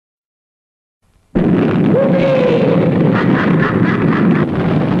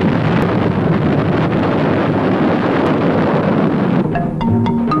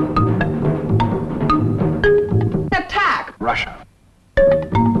Attack! Russia.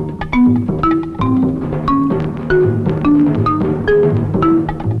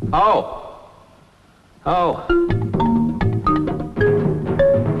 Oh.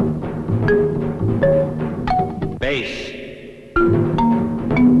 Base.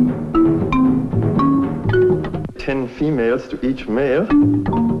 10 females to each male.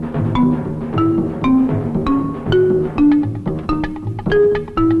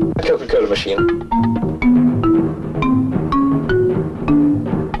 Coca-Cola machine.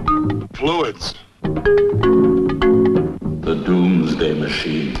 Fluids. The Doomsday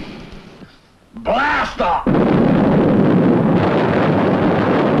Machine. Blast off!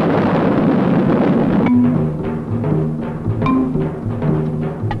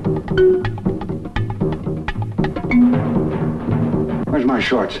 Where's my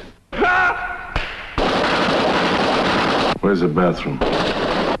shorts? Where's the bathroom?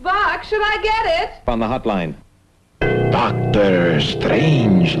 Buck, should I get it? On the hotline. Dr.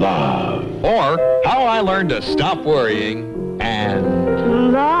 Strangelove. Or How I Learned to Stop Worrying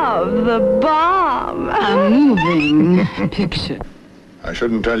and... Love the bomb. A moving picture. I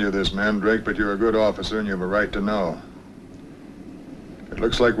shouldn't tell you this, Mandrake, but you're a good officer and you have a right to know. It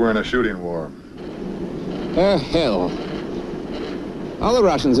looks like we're in a shooting war. Hell. All the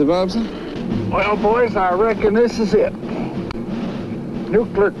Russians involved, sir? Well, boys, I reckon this is it.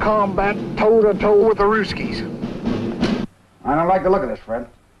 Nuclear combat toe-to-toe with the Ruskies. I don't like the look of this, Fred.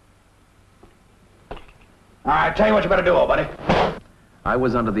 All right, tell you what you better do, old buddy. I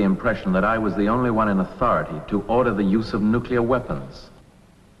was under the impression that I was the only one in authority to order the use of nuclear weapons.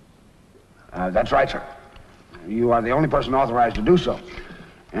 That's right, sir. You are the only person authorized to do so.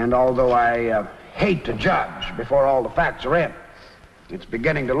 And although I hate to judge before all the facts are in, it's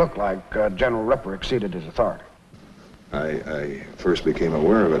beginning to look like General Ripper exceeded his authority. I first became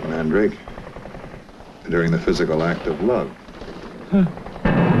aware of it, Mandrake, during the physical act of love.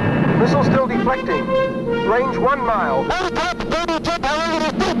 Missile still deflecting. Range 1 mile.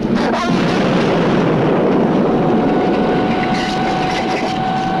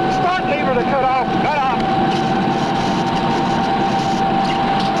 Start lever to cut off. Cut off.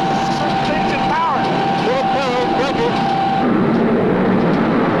 Station power.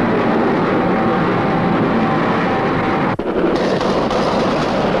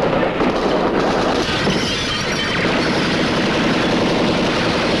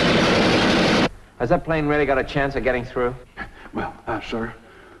 Has that plane really got a chance of getting through? Well, sir,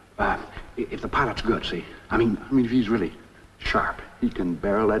 if the pilot's good, see, I mean, if he's really sharp, he can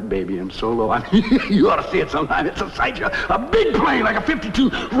barrel that baby in so low. I mean, you ought to see it sometime. It's a sight. A big plane like a 52.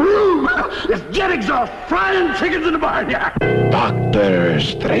 Vroom! It's jet exhaust frying chickens in the barnyard. Dr.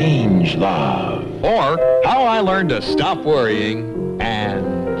 Strangelove. Or How I Learned to Stop Worrying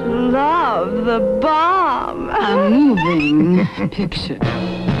and... Love the bomb. A moving picture.